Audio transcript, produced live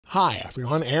Hi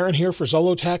everyone, Aaron here for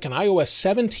Zollotech, and iOS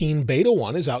 17 Beta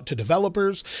 1 is out to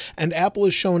developers, and Apple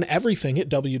has shown everything at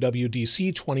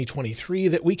WWDC 2023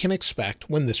 that we can expect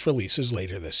when this releases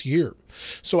later this year.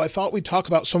 So I thought we'd talk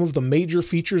about some of the major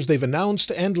features they've announced,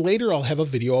 and later I'll have a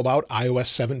video about iOS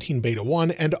 17 Beta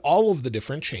 1 and all of the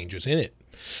different changes in it.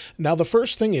 Now, the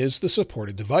first thing is the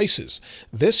supported devices.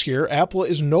 This year, Apple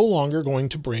is no longer going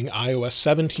to bring iOS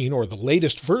 17 or the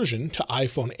latest version to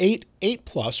iPhone 8, 8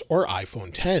 Plus, or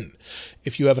iPhone 10.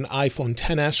 If you have an iPhone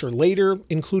XS or later,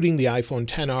 including the iPhone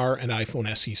XR and iPhone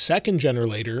SE second gen or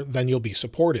later, then you'll be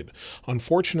supported.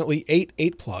 Unfortunately, 8,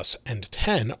 8 Plus, and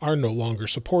 10 are no longer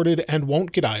supported and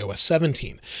won't get iOS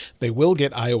 17. They will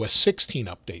get iOS 16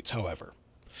 updates, however.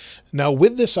 Now,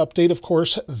 with this update, of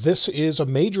course, this is a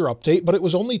major update, but it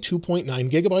was only 2.9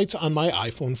 gigabytes on my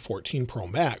iPhone 14 Pro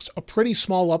Max, a pretty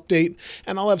small update,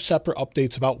 and I'll have separate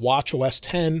updates about watchOS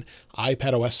 10,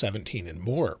 iPadOS 17, and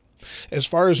more. As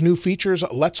far as new features,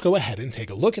 let's go ahead and take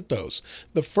a look at those.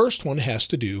 The first one has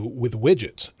to do with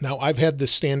widgets. Now, I've had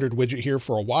this standard widget here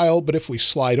for a while, but if we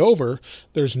slide over,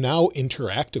 there's now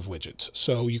interactive widgets.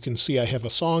 So you can see I have a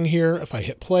song here. If I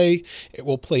hit play, it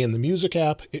will play in the music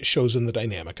app. It shows in the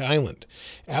dynamic island.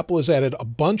 Apple has added a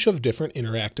bunch of different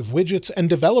interactive widgets, and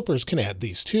developers can add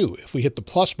these too. If we hit the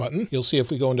plus button, you'll see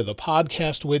if we go into the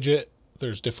podcast widget,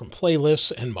 there's different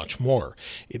playlists and much more.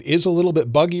 It is a little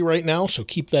bit buggy right now, so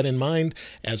keep that in mind,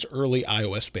 as early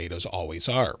iOS betas always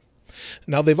are.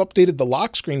 Now, they've updated the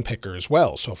lock screen picker as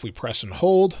well. So if we press and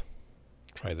hold,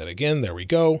 try that again, there we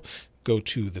go. Go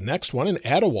to the next one and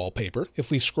add a wallpaper.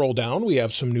 If we scroll down, we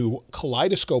have some new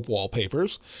kaleidoscope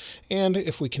wallpapers. And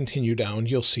if we continue down,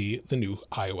 you'll see the new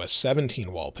iOS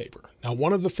 17 wallpaper. Now,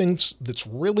 one of the things that's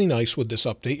really nice with this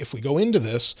update, if we go into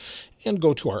this and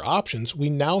go to our options, we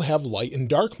now have light and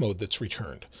dark mode that's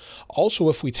returned. Also,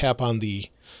 if we tap on the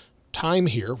time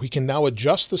here, we can now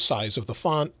adjust the size of the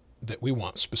font that we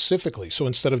want specifically. So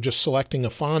instead of just selecting a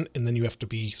font and then you have to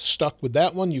be stuck with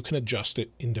that one, you can adjust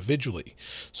it individually.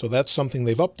 So that's something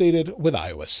they've updated with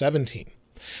iOS 17.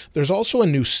 There's also a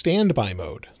new standby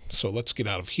mode. So let's get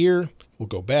out of here. We'll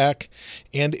go back.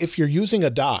 And if you're using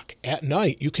a dock at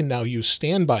night, you can now use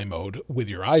standby mode with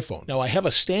your iPhone. Now, I have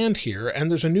a stand here, and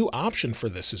there's a new option for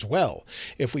this as well.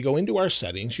 If we go into our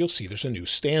settings, you'll see there's a new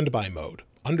standby mode.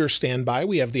 Under standby,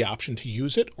 we have the option to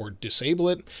use it or disable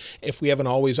it. If we have an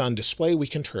always on display, we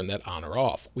can turn that on or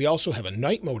off. We also have a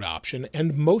night mode option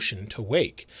and motion to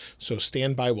wake. So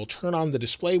standby will turn on the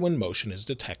display when motion is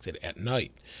detected at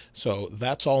night. So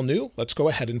that's all new. Let's go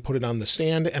ahead and put it on the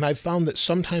stand. And I've found that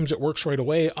sometimes it works right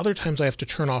away. Other times I have to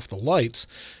turn off the lights,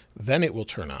 then it will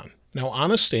turn on. Now,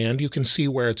 on a stand, you can see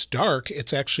where it's dark,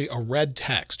 it's actually a red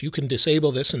text. You can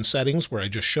disable this in settings where I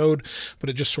just showed, but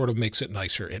it just sort of makes it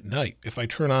nicer at night. If I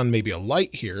turn on maybe a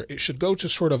light here, it should go to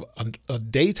sort of a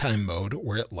daytime mode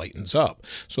where it lightens up.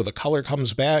 So the color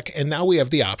comes back, and now we have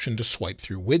the option to swipe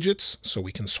through widgets. So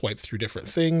we can swipe through different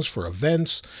things for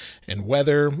events and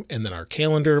weather, and then our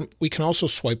calendar. We can also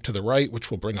swipe to the right, which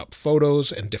will bring up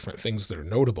photos and different things that are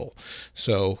notable.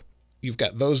 So you've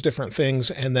got those different things,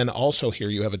 and then also here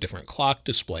you have a different clock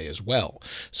display as well.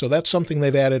 So that's something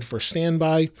they've added for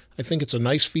standby. I think it's a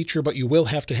nice feature, but you will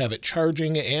have to have it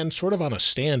charging and sort of on a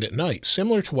stand at night,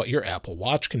 similar to what your Apple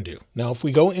Watch can do. Now, if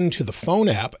we go into the phone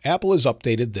app, Apple has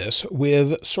updated this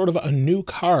with sort of a new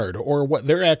card, or what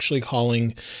they're actually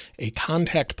calling a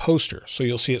contact poster. So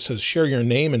you'll see it says share your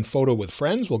name and photo with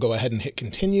friends. We'll go ahead and hit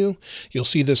continue. You'll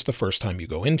see this the first time you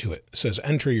go into it. It says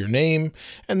enter your name,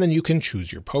 and then you can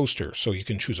choose your poster. So you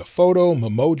can choose a photo,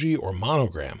 memoji, or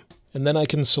monogram. And then I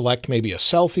can select maybe a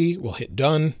selfie. We'll hit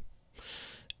done.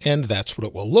 And that's what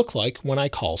it will look like when I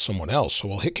call someone else. So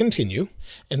we'll hit continue.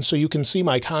 And so you can see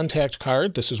my contact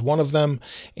card. This is one of them,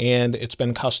 and it's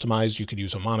been customized. You could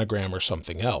use a monogram or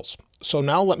something else. So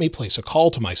now let me place a call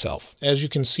to myself. As you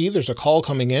can see, there's a call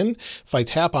coming in. If I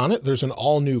tap on it, there's an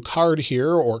all new card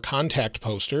here or contact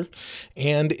poster.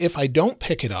 And if I don't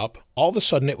pick it up, all of a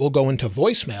sudden it will go into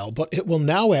voicemail, but it will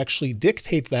now actually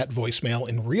dictate that voicemail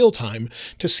in real time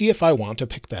to see if I want to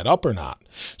pick that up or not.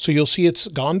 So you'll see it's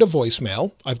gone to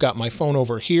voicemail. I've got my phone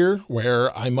over here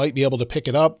where I might be able to pick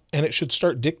it up, and it should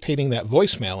start dictating that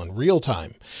voicemail in real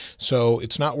time. So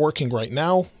it's not working right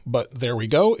now, but there we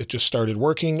go. It just started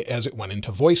working as it went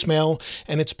into voicemail,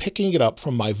 and it's picking it up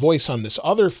from my voice on this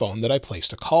other phone that I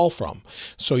placed a call from.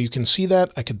 So you can see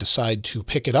that I could decide to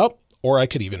pick it up, or I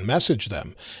could even message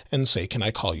them and say, can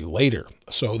I call you later?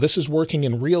 So this is working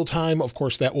in real time. Of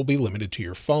course, that will be limited to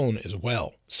your phone as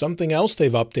well. Something else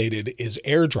they've updated is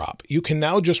AirDrop. You can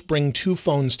now just bring two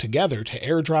phones together to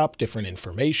AirDrop different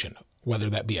information. whether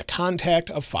that be a contact,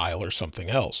 a file, or something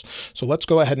else. So let's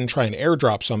go ahead and try and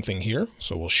AirDrop something here.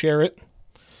 So we'll share it.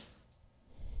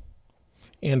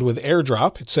 And with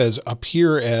AirDrop, it says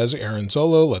appear as Aaron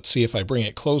Zolo. Let's see if I bring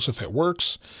it close, if it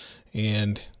works.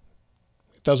 And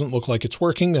it doesn't look like it's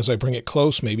working. As I bring it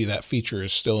close, maybe that feature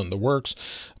is still in the works,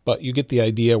 but you get the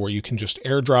idea where you can just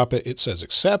AirDrop it. It says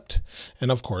accept,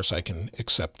 and of course I can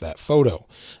accept that photo.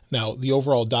 Now, the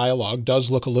overall dialog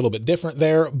does look a little bit different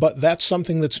there, but that's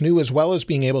something that's new, as well as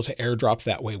being able to AirDrop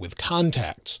that way with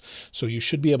contacts. So you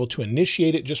should be able to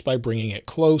initiate it just by bringing it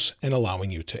close and allowing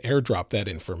you to AirDrop that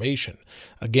information.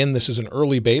 Again, this is an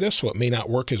early beta, so it may not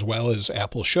work as well as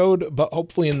Apple showed, but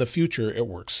hopefully in the future it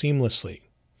works seamlessly.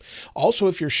 Also,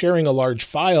 if you're sharing a large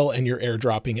file and you're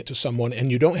AirDropping it to someone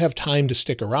and you don't have time to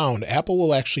stick around, Apple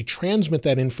will actually transmit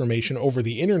that information over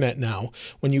the internet now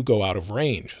when you go out of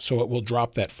range. So it will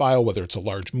drop that file, whether it's a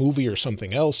large movie or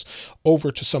something else,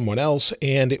 over to someone else,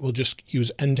 and it will just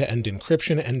use end-to-end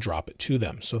encryption and drop it to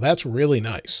them. So that's really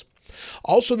nice.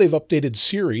 Also, they've updated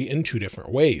Siri in 2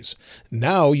 different ways.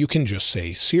 Now you can just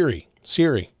say, Siri,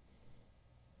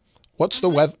 what's the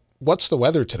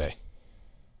weather today?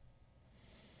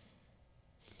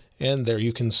 And there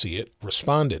you can see it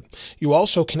responded. You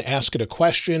also can ask it a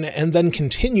question and then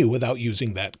continue without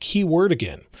using that keyword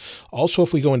again. Also,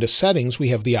 if we go into settings, we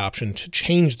have the option to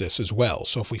change this as well.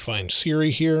 So if we find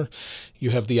Siri here, you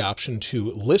have the option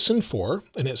to listen for,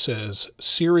 and it says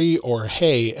Siri or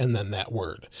hey, and then that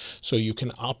word. So you can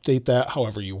update that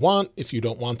however you want. If you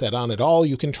don't want that on at all,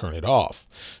 you can turn it off.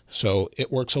 So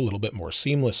it works a little bit more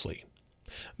seamlessly.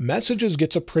 Messages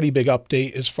gets a pretty big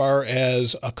update as far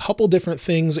as a couple different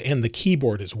things and the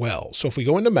keyboard as well. So if we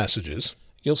go into messages,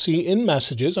 you'll see in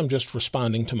messages, I'm just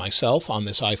responding to myself on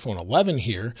this iPhone 11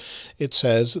 here. It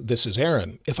says, this is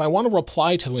Aaron. If I want to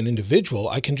reply to an individual,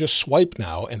 I can just swipe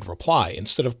now and reply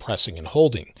instead of pressing and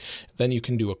holding. Then you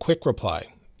can do a quick reply.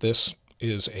 This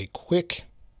is a quick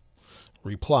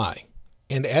reply.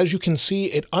 And as you can see,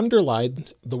 it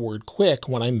underlined the word quick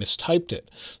when I mistyped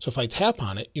it. So if I tap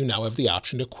on it, you now have the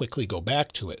option to quickly go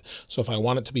back to it. So if I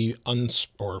want it to be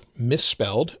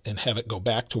misspelled and have it go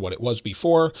back to what it was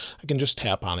before, I can just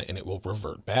tap on it and it will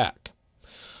revert back.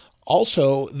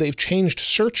 Also, they've changed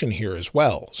search in here as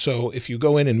well. So if you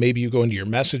go in and maybe you go into your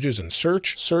messages and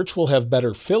search will have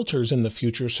better filters in the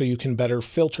future, so you can better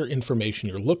filter information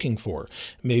you're looking for,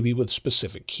 maybe with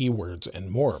specific keywords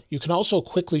and more. You can also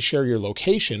quickly share your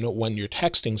location when you're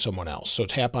texting someone else. So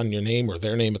tap on your name or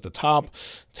their name at the top,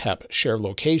 tap share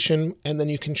location, and then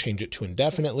you can change it to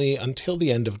indefinitely until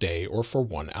the end of day or for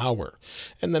 1 hour.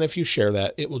 And then if you share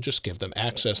that, it will just give them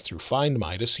access through Find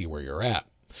My to see where you're at.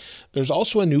 There's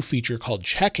also a new feature called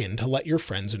check-in to let your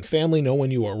friends and family know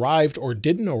when you arrived or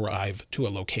didn't arrive to a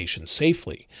location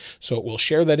safely. So it will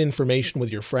share that information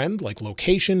with your friend, like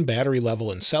location, battery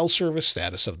level, and cell service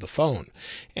status of the phone.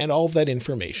 And all of that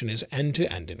information is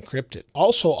end-to-end encrypted.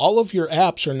 Also, all of your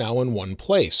apps are now in one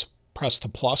place. Press the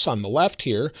plus on the left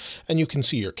here, and you can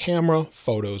see your camera,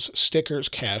 photos, stickers,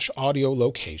 cache, audio,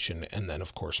 location, and then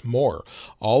of course more.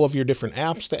 All of your different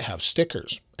apps that have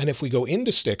stickers. And if we go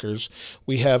into stickers,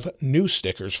 we have new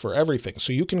stickers for everything.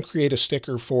 So you can create a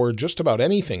sticker for just about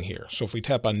anything here. So if we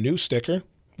tap on new sticker,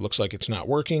 looks like it's not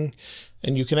working,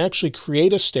 and you can actually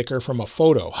create a sticker from a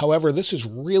photo. However, this is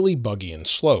really buggy and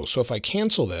slow. So if I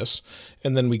cancel this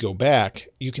and then we go back,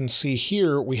 you can see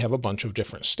here we have a bunch of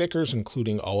different stickers,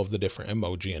 including all of the different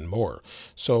emoji and more.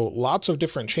 So lots of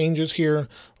different changes here,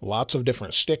 lots of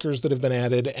different stickers that have been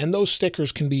added, and those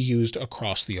stickers can be used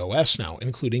across the OS now,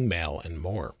 including Mail and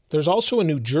more. There's also a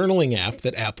new journaling app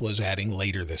that Apple is adding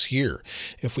later this year.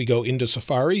 If we go into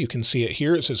Safari, you can see it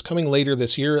here. It says coming later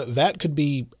this year. That could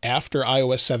be after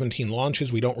iOS 17 launches.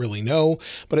 We don't really know,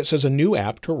 but it says a new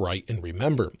app to write and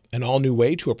remember, an all new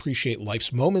way to appreciate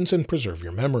life's moments and preserve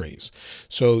your memories.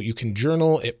 So you can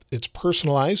journal. It's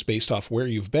personalized based off where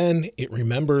you've been. It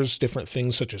remembers different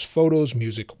things such as photos,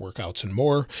 music, workouts, and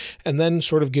more, and then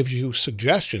sort of gives you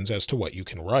suggestions as to what you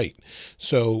can write.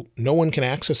 So no one can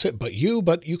access it but you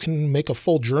can make a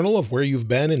full journal of where you've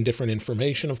been and different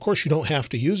information. Of course, you don't have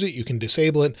to use it. You can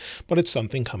disable it, but it's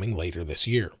something coming later this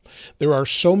year. There are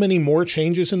so many more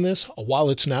changes in this. While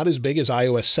it's not as big as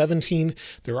iOS 17,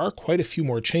 there are quite a few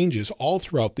more changes all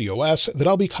throughout the OS that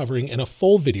I'll be covering in a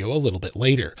full video a little bit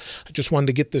later. I just wanted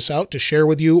to get this out to share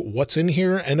with you what's in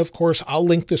here. And of course, I'll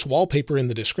link this wallpaper in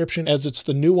the description as it's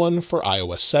the new one for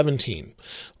iOS 17.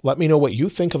 Let me know what you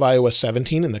think of iOS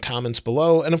 17 in the comments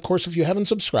below. And of course, if you haven't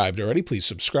subscribed already, please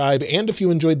subscribe. And if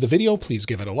you enjoyed the video, please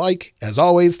give it a like. As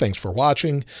always, thanks for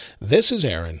watching. This is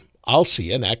Aaron. I'll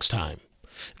see you next time.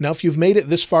 Now, if you've made it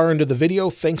this far into the video,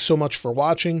 thanks so much for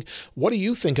watching. What do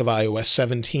you think of iOS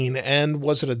 17, and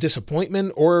was it a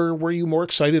disappointment, or were you more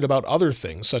excited about other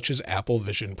things such as Apple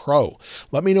Vision Pro?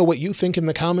 Let me know what you think in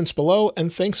the comments below,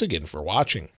 and thanks again for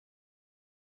watching.